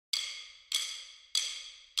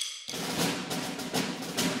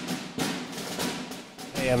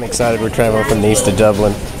I'm excited we're traveling from the east to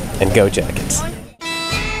Dublin, and go Jackets.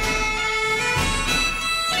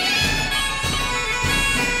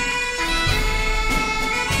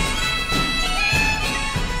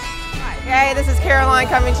 Hey, this is Caroline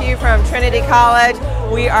coming to you from Trinity College.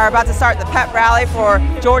 We are about to start the pep rally for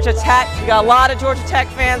Georgia Tech. We got a lot of Georgia Tech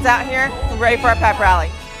fans out here. We're ready for our pep rally.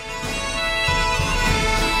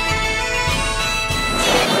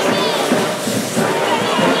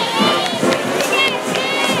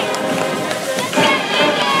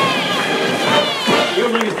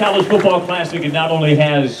 The College Football Classic, it not only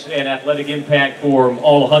has an athletic impact for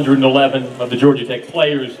all 111 of the Georgia Tech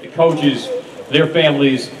players, the coaches, their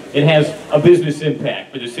families, it has a business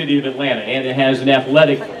impact for the city of Atlanta, and it has an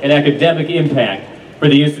athletic and academic impact for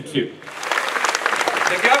the Institute.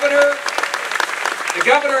 The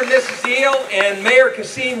governor, Mrs. Deal, and Mayor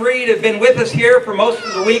Kasim Reed have been with us here for most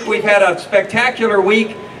of the week. We've had a spectacular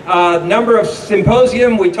week, number of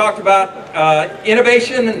symposium. We talked about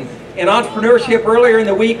innovation and entrepreneurship earlier in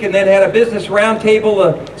the week, and then had a business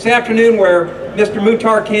roundtable this afternoon where Mr.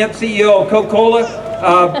 Muhtar Kent, CEO of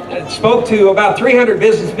Coca-Cola, spoke to about 300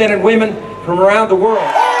 businessmen and women from around the world. Are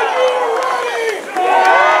you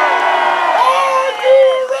ready? Are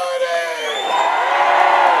you ready?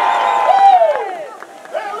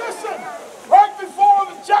 Hey, listen, right before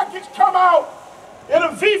the Jackets come out in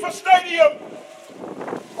Aviva Stadium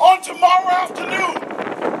on tomorrow afternoon,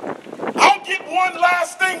 I'll get one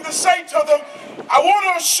last thing to say to them. I want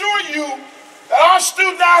to assure you that our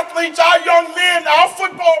student athletes, our young men, our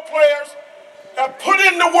football players have put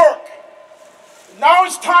in the work. Now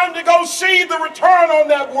it's time to go see the return on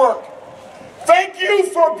that work. Thank you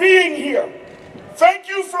for being here. Thank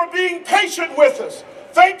you for being patient with us.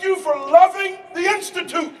 Thank you for loving the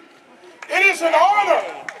Institute. It is an honor.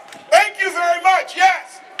 Thank you very much,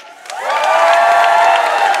 yes.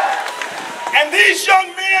 And these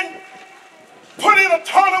young men put in a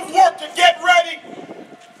ton of work to get ready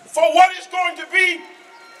for what is going to be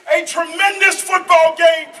a tremendous football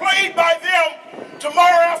game played by them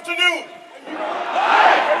tomorrow afternoon.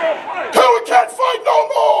 Till we can't fight no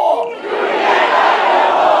more!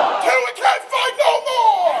 Till we can't fight no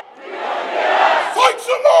more! Fight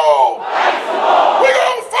some more! We're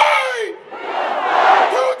gonna fight!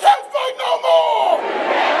 Till we can't fight no more!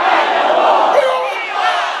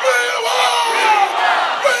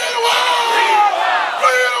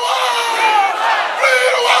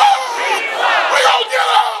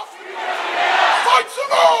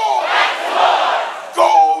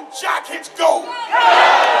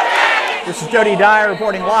 This is Jody Dyer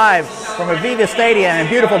reporting live from Aviva Stadium in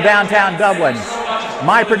beautiful downtown Dublin.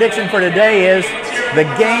 My prediction for today is the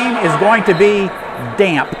game is going to be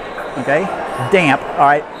damp, okay? Damp, all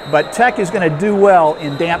right? But Tech is going to do well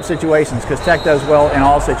in damp situations because Tech does well in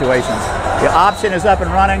all situations. The option is up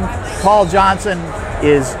and running. Paul Johnson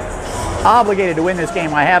is obligated to win this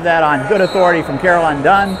game. I have that on good authority from Caroline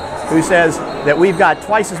Dunn, who says that we've got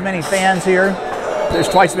twice as many fans here. There's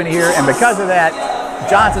twice as many here, and because of that,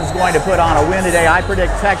 Johnson's going to put on a win today. I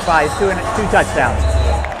predict Tech by two touchdowns.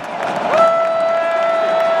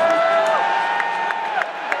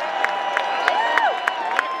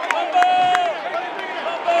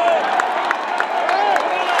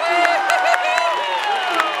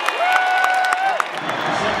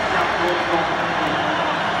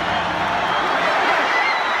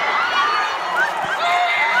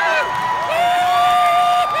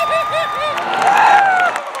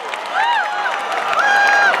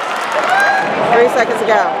 Seconds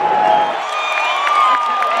ago.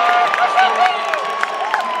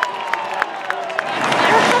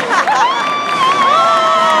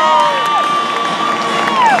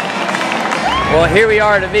 Well, here we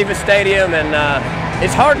are at Aviva Stadium, and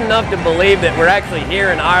it's hard enough to believe that we're actually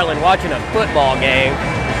here in Ireland watching a football game,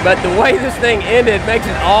 but the way this thing ended makes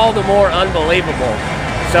it all the more unbelievable.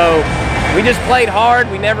 So we just played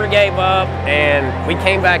hard, we never gave up, and we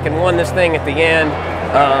came back and won this thing at the end.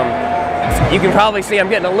 You can probably see I'm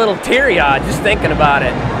getting a little teary-eyed just thinking about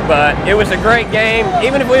it, but it was a great game.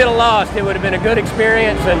 Even if we had lost, it would have been a good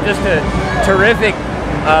experience and just a terrific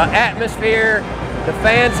atmosphere. The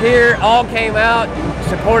fans here all came out,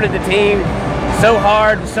 supported the team so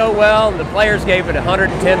hard and so well, and the players gave it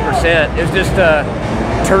 110%. It was just a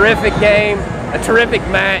terrific game, a terrific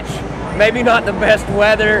match. Maybe not the best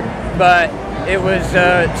weather, but it was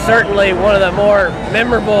certainly one of the more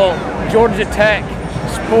memorable Georgia Tech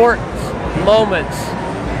sports moments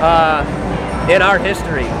in our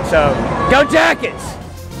history. So, go Jackets!